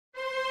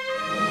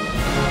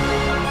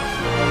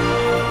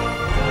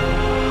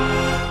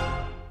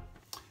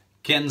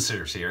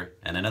Kensurfs here,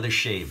 and another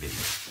shave video.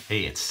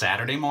 Hey, it's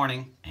Saturday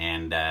morning,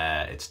 and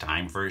it's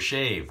time for a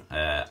shave.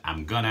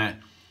 I'm gonna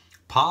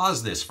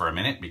pause this for a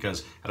minute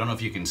because I don't know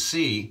if you can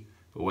see,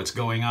 but what's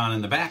going on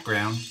in the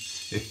background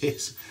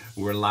is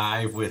we're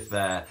live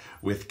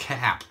with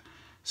Cap.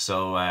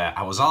 So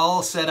I was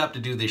all set up to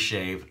do this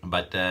shave,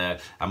 but I'm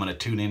gonna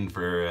tune in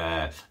for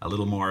a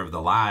little more of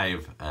the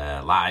live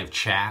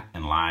chat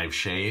and live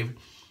shave.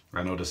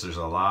 I noticed there's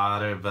a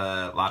lot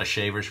of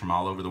shavers from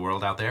all over the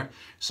world out there.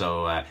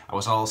 So I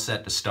was all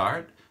set to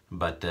start,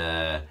 but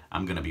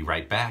I'm gonna be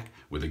right back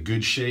with a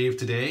good shave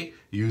today,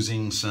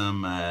 using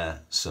some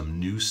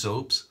new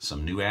soaps,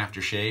 some new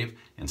aftershave,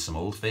 and some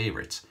old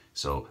favorites.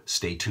 So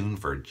stay tuned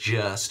for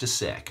just a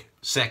sec.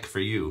 Sec for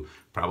you.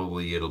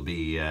 Probably it'll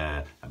be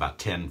about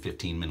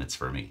 10-15 minutes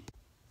for me.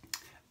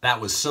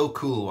 That was so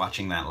cool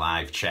watching that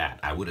live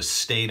chat. I would have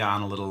stayed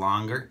on a little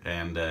longer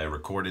and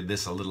recorded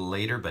this a little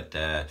later, but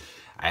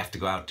I have to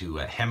go out to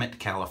Hemet,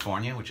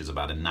 California, which is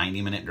about a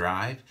 90-minute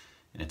drive,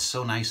 and it's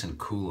so nice and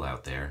cool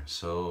out there.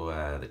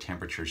 So the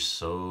temperature's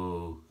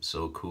so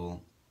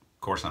cool. Of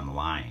course, I'm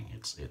lying.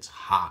 It's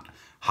hot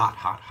out.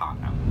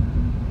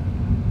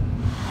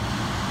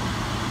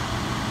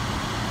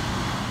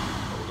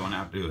 So we're going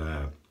out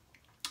to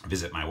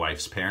visit my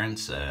wife's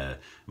parents.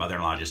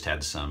 Mother-in-law just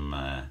had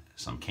some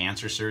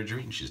cancer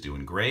surgery, and she's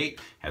doing great.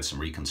 Had some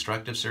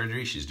reconstructive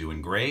surgery, she's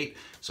doing great.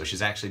 So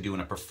she's actually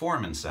doing a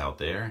performance out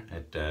there.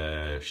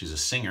 She's a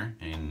singer,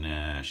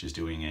 and she's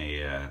doing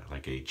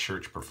like a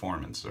church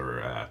performance or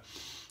a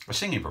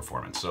singing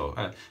performance. So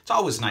it's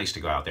always nice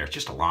to go out there. It's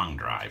just a long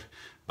drive.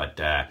 But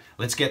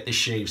let's get this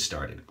shave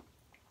started.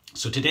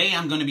 So today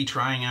I'm going to be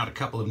trying out a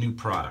couple of new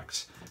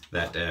products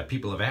that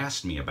people have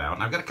asked me about,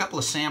 and I've got a couple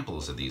of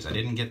samples of these. I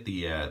didn't get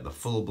the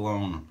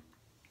full-blown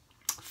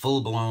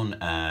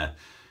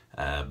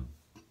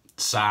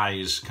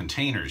size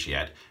containers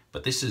yet,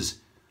 but this is,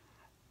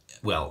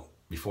 well,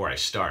 before I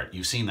start,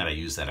 you've seen that I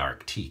use that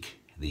Arctique,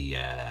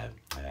 I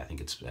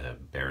think it's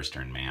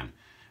Barrister and Man,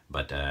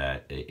 but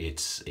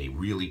it's a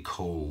really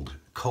cold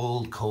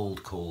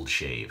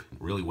shave. It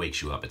really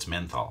wakes you up. It's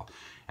menthol,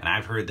 and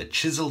I've heard that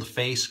Chiseled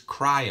Face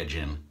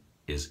Cryogen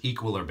is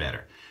equal or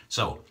better.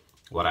 So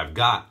what I've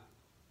got,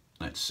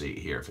 let's see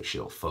here if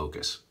she'll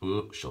focus.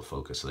 Ooh, she'll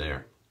focus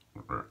there.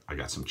 I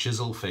got some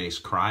Chiseled Face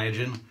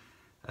Cryogen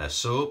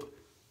soap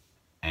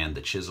and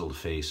the Chiseled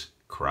Face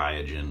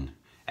Cryogen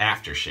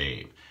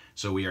Aftershave.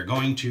 So we are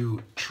going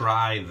to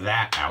try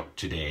that out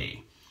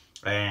today.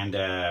 And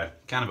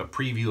kind of a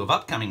preview of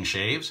upcoming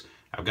shaves.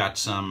 I've got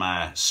some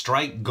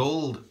Strike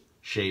Gold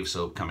shave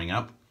soap coming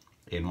up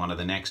in one of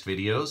the next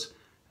videos.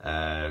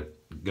 Going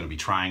to be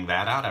trying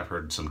that out. I've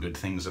heard some good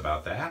things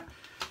about that.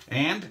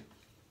 And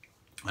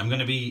I'm going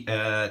to be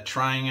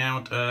trying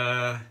out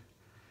a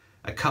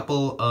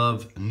couple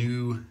of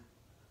new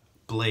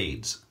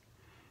blades.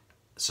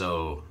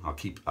 So I'll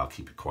keep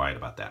it quiet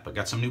about that. But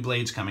got some new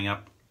blades coming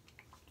up.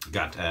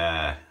 Got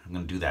I'm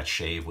going to do that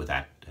shave with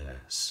that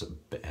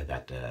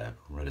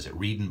what is it?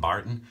 Reed and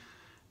Barton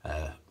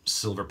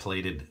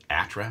silver-plated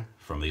Atra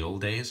from the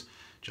old days,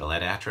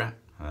 Gillette Atra.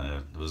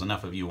 There was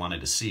enough of you wanted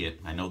to see it.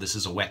 I know this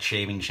is a wet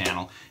shaving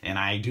channel, and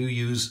I do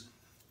use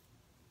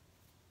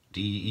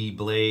DE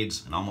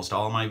blades in almost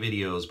all my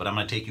videos, but I'm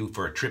going to take you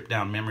for a trip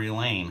down memory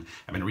lane.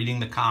 I've been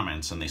reading the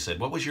comments, and they said,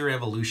 what was your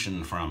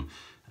evolution from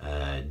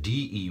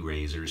DE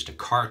razors to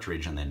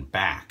cartridge and then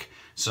back?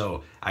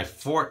 So I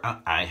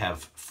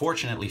have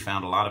fortunately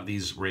found a lot of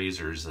these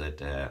razors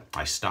that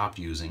I stopped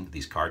using,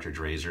 these cartridge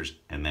razors,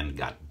 and then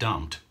got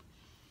dumped.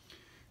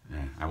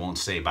 I won't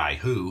say by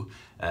who,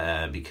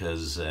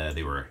 because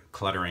they were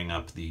cluttering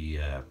up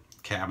the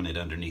cabinet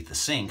underneath the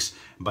sinks,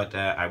 but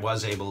I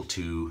was able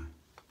to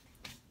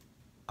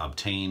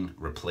obtain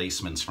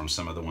replacements from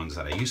some of the ones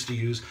that I used to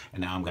use,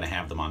 and now I'm going to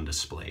have them on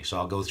display. So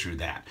I'll go through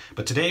that.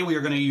 But today we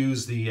are going to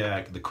use the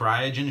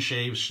Cryogen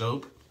shave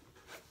soap.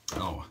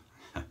 Oh,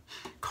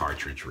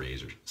 cartridge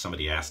razors.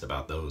 Somebody asked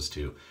about those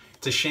too.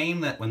 It's a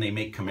shame that when they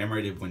make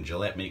commemorative, when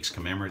Gillette makes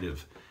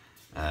commemorative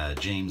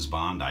James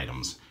Bond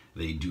items,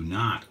 they do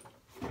not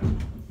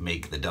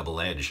make the double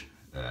edge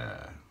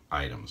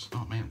items.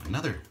 Oh man,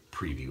 another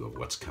preview of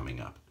what's coming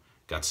up.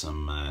 Got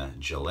some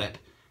Gillette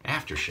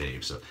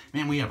aftershave. So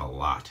man, we have a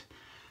lot.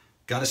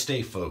 Gotta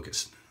stay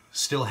focused.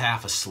 Still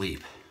half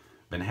asleep.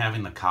 Been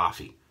having the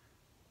coffee.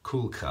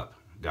 Cool cup.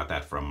 Got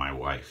that from my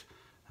wife.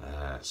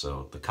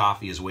 So the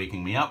coffee is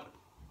waking me up.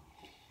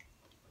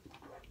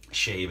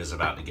 Shave is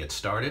about to get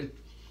started.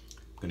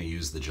 I'm gonna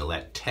use the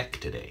Gillette Tech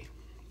today.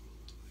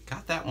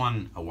 Got that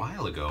one a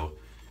while ago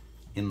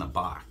in the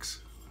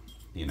box.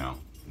 You know,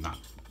 not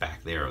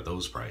back there at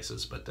those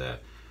prices, but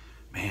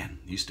man,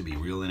 used to be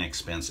real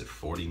inexpensive,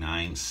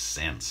 49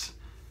 cents.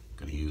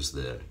 Going to use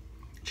the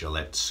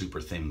Gillette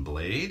super thin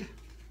blade.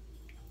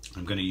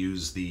 I'm going to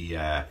use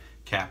the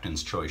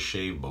Captain's Choice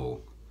shave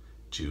bowl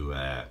to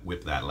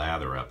whip that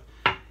lather up.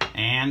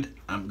 And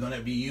I'm going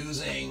to be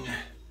using,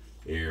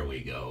 here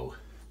we go,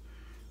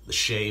 the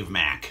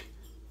Shavemac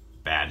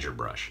Badger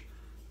brush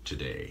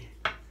today.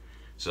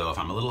 So if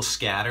I'm a little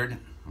scattered,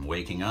 I'm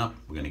waking up,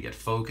 we're going to get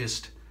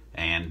focused,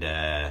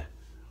 and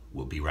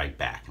we'll be right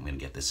back. I'm gonna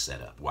get this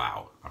set up.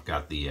 Wow, I've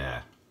got the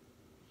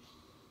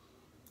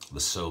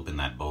soap in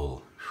that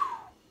bowl. Whew.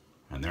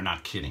 And they're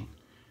not kidding.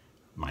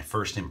 My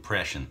first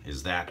impression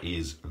is that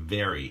is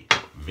very,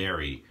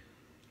 very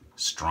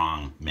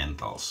strong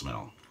menthol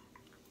smell.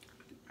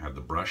 Have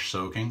the brush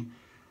soaking.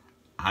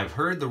 I've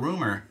heard the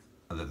rumor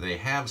that they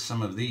have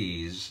some of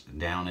these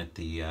down at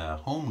the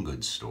home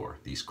goods store,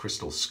 these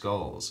crystal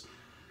skulls.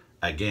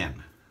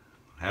 Again,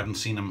 I haven't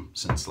seen them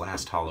since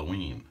last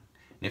Halloween.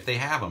 And if they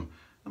have them,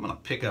 I'm gonna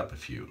pick up a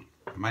few.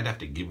 I might have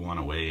to give one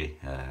away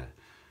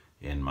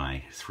in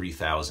my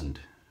 3,000,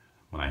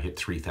 when I hit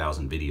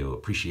 3,000 video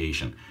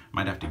appreciation. I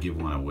might have to give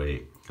one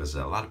away because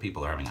a lot of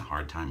people are having a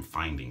hard time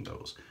finding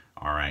those.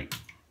 All right,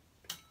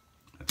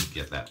 let's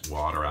get that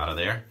water out of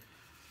there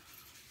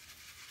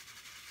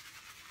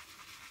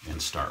and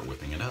start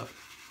whipping it up.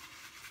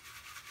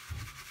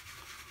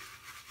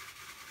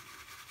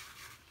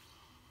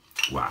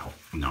 Wow,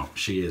 no,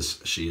 she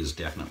is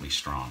definitely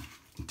strong.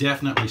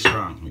 Definitely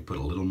strong. Let me put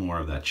a little more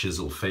of that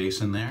Chiseled Face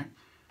in there.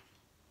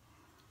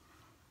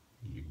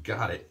 You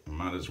got it, you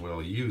might as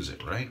well use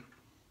it, right?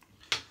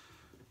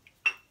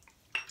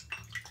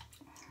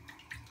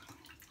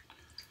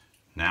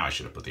 Now I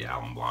should have put the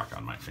alum block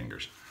on my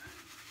fingers.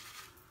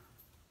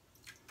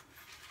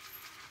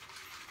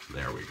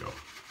 There we go.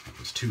 That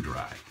was too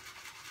dry.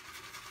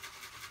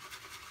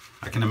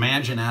 I can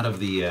imagine out of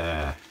the,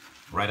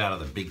 right out of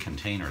the big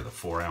container, the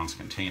 4-ounce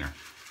container,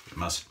 it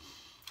must,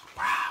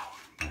 wow,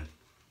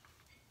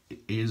 it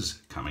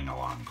is coming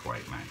along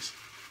quite nice.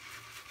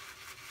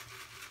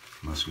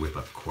 Must whip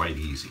up quite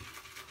easy.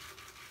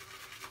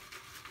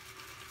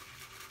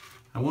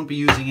 I won't be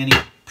using any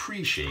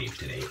pre-shave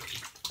today.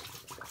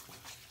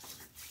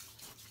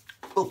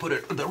 We'll put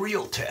it the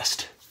real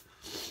test.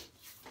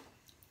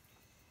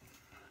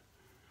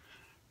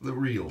 The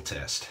real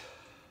test.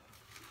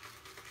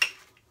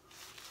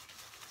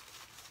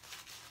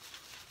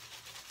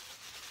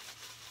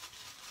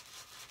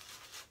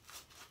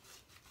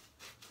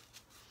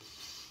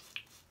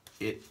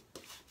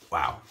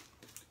 Wow.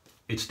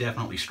 It's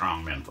definitely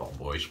strong menthol,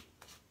 boys.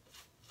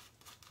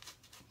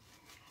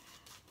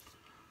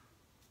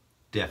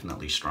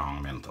 Definitely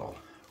strong menthol.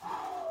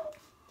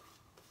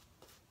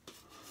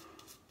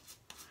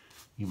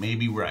 You may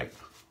be right.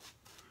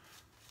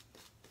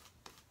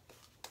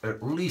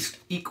 At least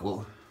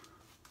equal,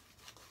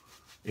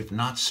 if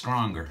not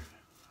stronger,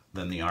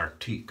 than the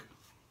Arctique.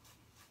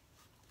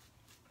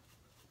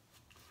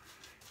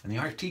 And the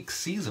Arctique's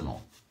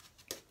seasonal,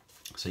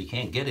 so you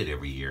can't get it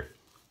every year,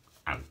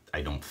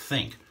 I don't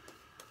think.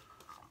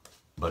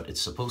 But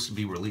it's supposed to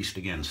be released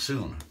again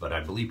soon. But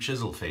I believe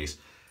Chiseled Face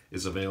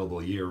is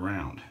available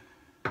year-round.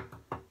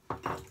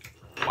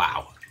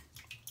 Wow.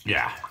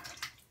 Yeah.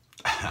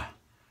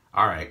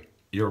 All right,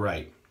 you're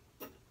right.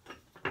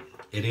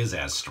 It is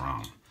as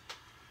strong.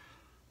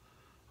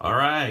 All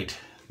right,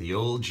 the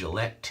old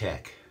Gillette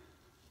Tech.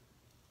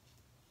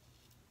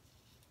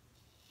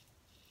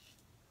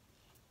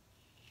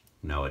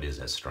 No, it is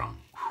as strong.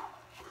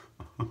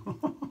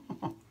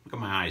 Look at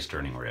my eyes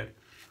turning red.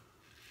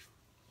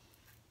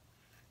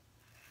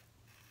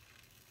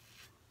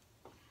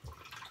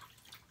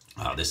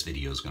 This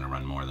video is going to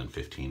run more than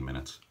 15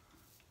 minutes.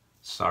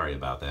 Sorry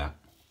about that.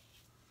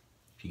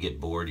 If you get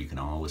bored, you can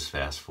always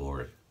fast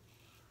forward.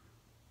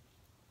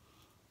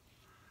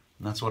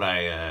 And that's what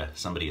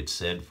somebody had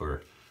said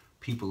for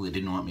people who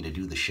didn't want me to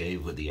do the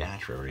shave with the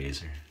Atra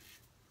razor.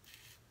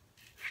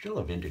 Still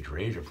a vintage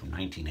razor from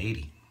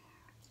 1980.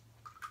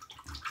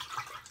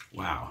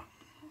 Wow.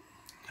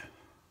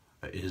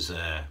 You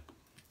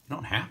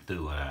don't have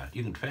to,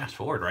 you can fast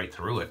forward right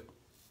through it.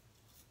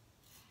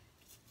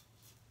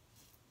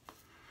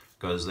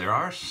 Because there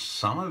are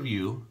some of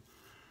you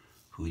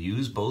who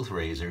use both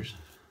razors,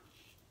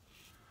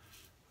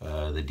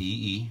 the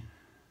DE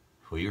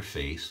for your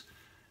face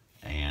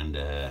and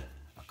a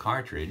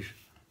cartridge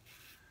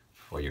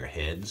for your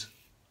heads,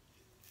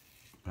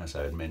 as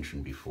I had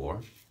mentioned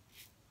before.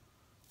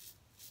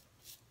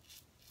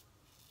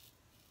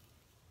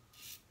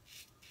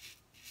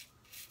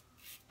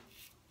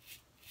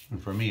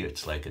 And for me,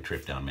 it's like a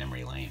trip down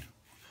memory lane.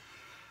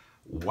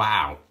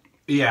 Wow.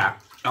 Yeah,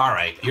 all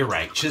right, you're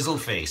right.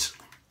 Chiseled Face.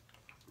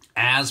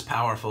 As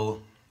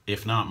powerful,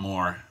 if not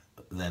more,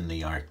 than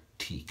the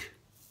Arctique.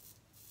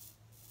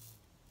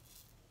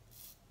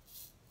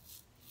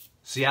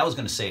 See, I was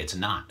going to say it's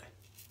not,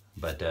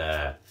 but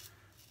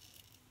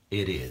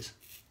it is.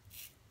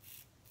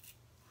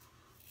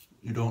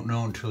 You don't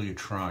know until you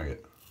try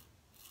it.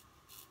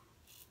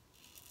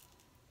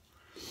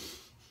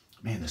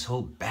 Man, this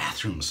whole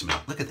bathroom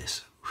smell. Look at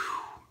this. Whew.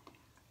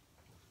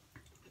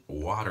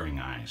 Watering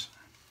eyes.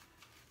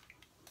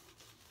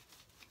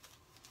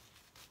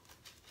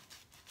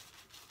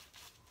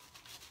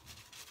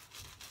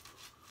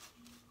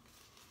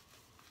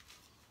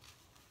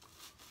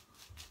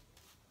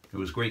 It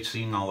was great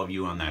seeing all of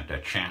you on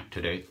that chat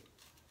today.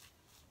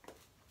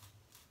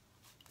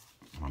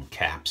 On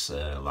CAP's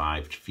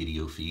live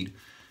video feed.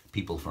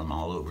 People from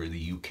all over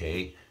the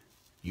UK,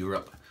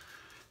 Europe,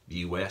 the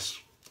US.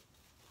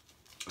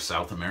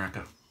 South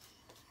America.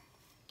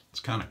 It's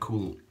kind of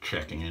cool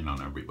checking in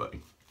on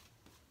everybody.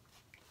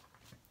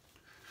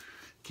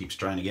 Keeps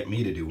trying to get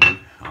me to do one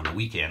on the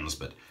weekends,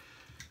 but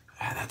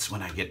that's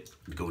when I get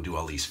to go do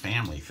all these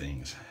family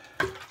things.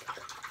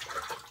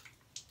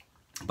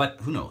 But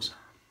who knows?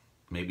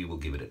 Maybe we'll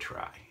give it a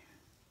try.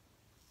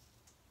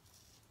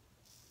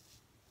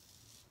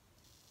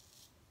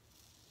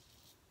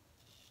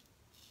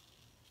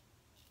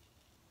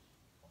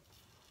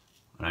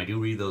 When I do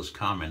read those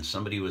comments,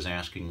 somebody was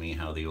asking me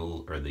how the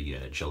old, or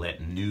the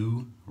Gillette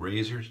new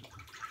razors,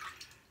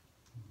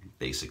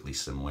 basically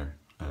similar.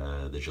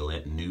 The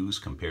Gillette News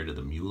compared to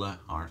the Mula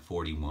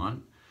R41.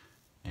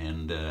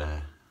 And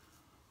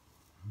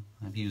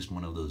I've used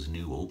one of those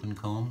new open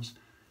combs,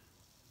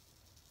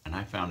 and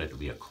I found it to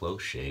be a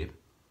close shave.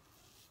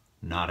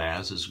 Not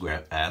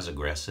as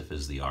aggressive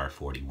as the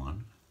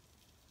R41.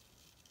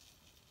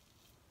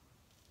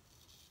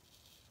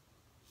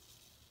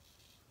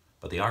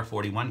 But the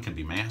R41 can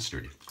be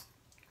mastered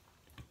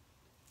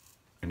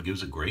and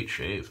gives a great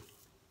shave.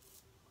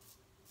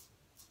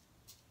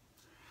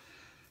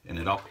 And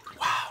it all,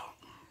 wow.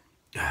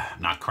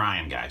 Not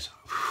crying, guys.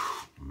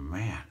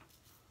 Man.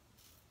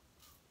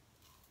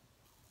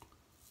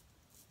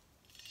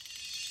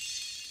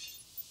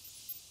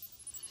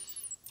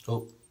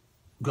 Oh,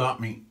 got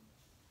me.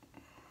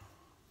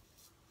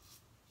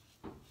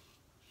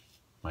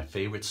 My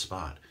favorite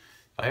spot.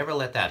 If I ever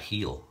let that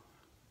heal,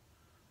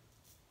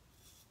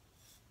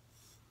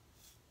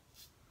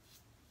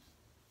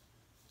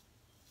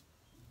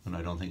 and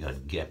I don't think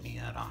I'd get me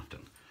that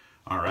often.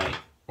 All right,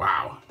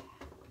 wow.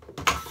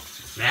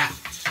 That.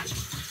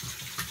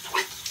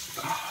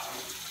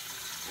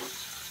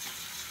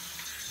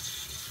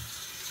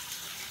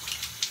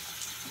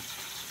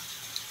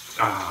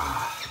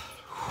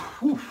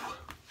 Whew.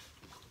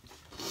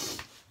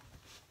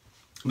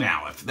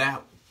 Now, if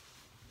that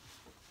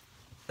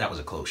was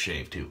a close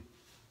shave too.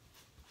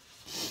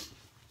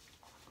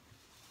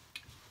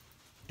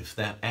 If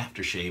that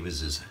aftershave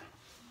is as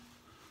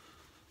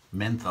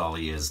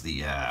menthol-y as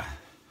the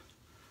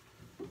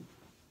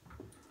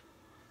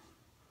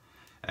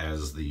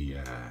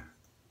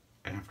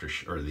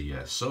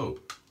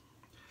soap,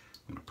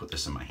 I'm gonna put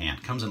this in my hand.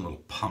 It comes in a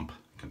little pump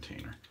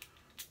container.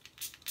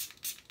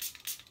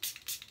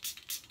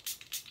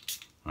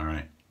 All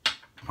right,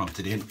 pumped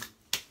it in.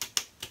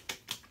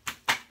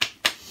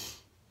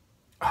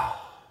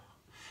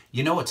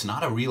 You know, it's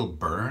not a real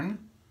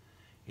burn.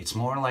 It's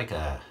more like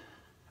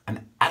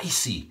an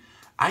icy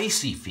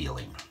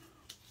feeling,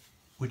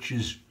 which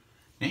is,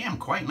 damn,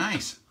 quite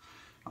nice.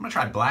 I'm gonna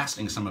try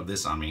blasting some of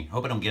this on me.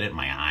 Hope I don't get it in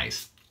my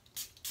eyes.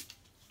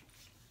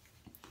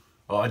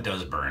 Oh, it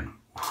does burn.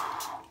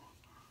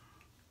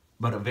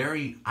 But a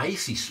very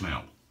icy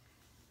smell.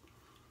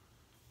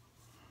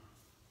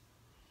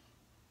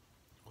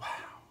 Wow.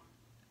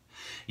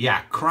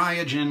 Yeah,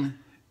 Cryogen.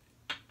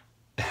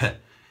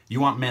 You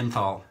want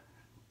menthol?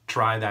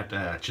 Try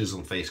that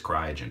Chiseled Face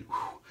Cryogen.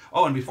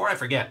 Oh, and before I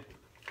forget,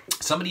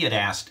 somebody had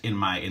asked in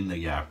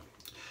the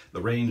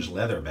Range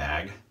leather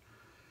bag.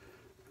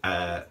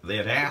 They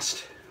had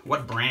asked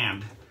what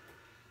brand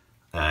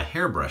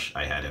hairbrush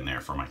I had in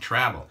there for my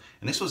travel,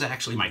 and this was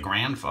actually my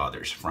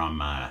grandfather's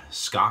from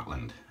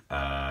Scotland.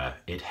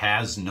 It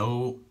has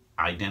no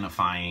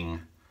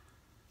identifying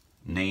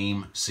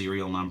name,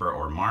 serial number,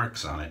 or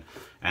marks on it,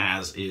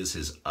 as is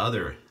his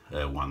other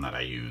one that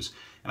I use.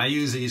 And I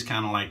use these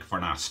kind of like for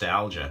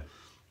nostalgia,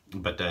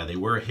 but they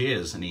were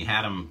his, and he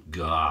had them,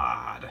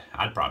 God,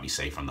 I'd probably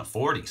say from the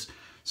 40s.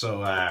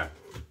 So I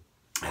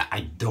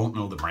don't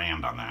know the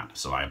brand on that,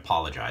 so I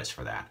apologize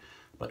for that.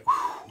 But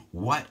whew,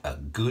 what a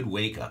good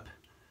wake up.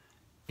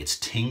 It's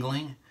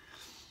tingling.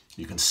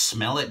 You can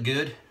smell it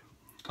good.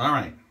 All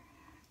right.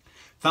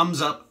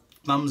 Thumbs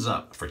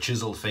up for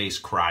Chiseled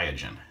Face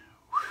Cryogen.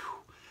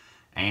 Whew.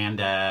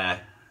 And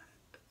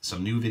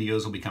some new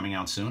videos will be coming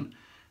out soon.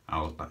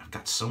 I've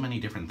got so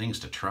many different things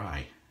to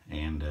try,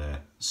 and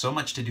so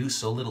much to do,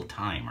 so little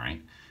time,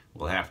 right?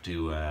 We'll have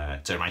to,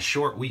 it's my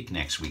short week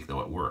next week, though,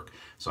 at work.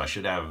 So I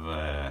should have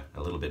a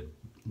little bit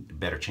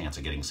better chance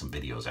of getting some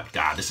videos out.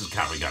 God, this has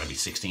probably got to be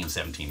 16,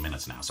 17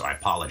 minutes now, so I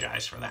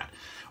apologize for that.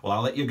 Well,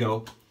 I'll let you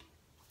go.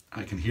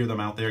 I can hear them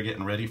out there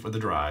getting ready for the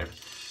drive,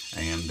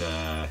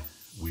 and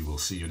we will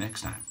see you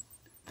next time.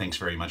 Thanks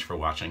very much for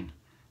watching.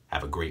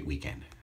 Have a great weekend.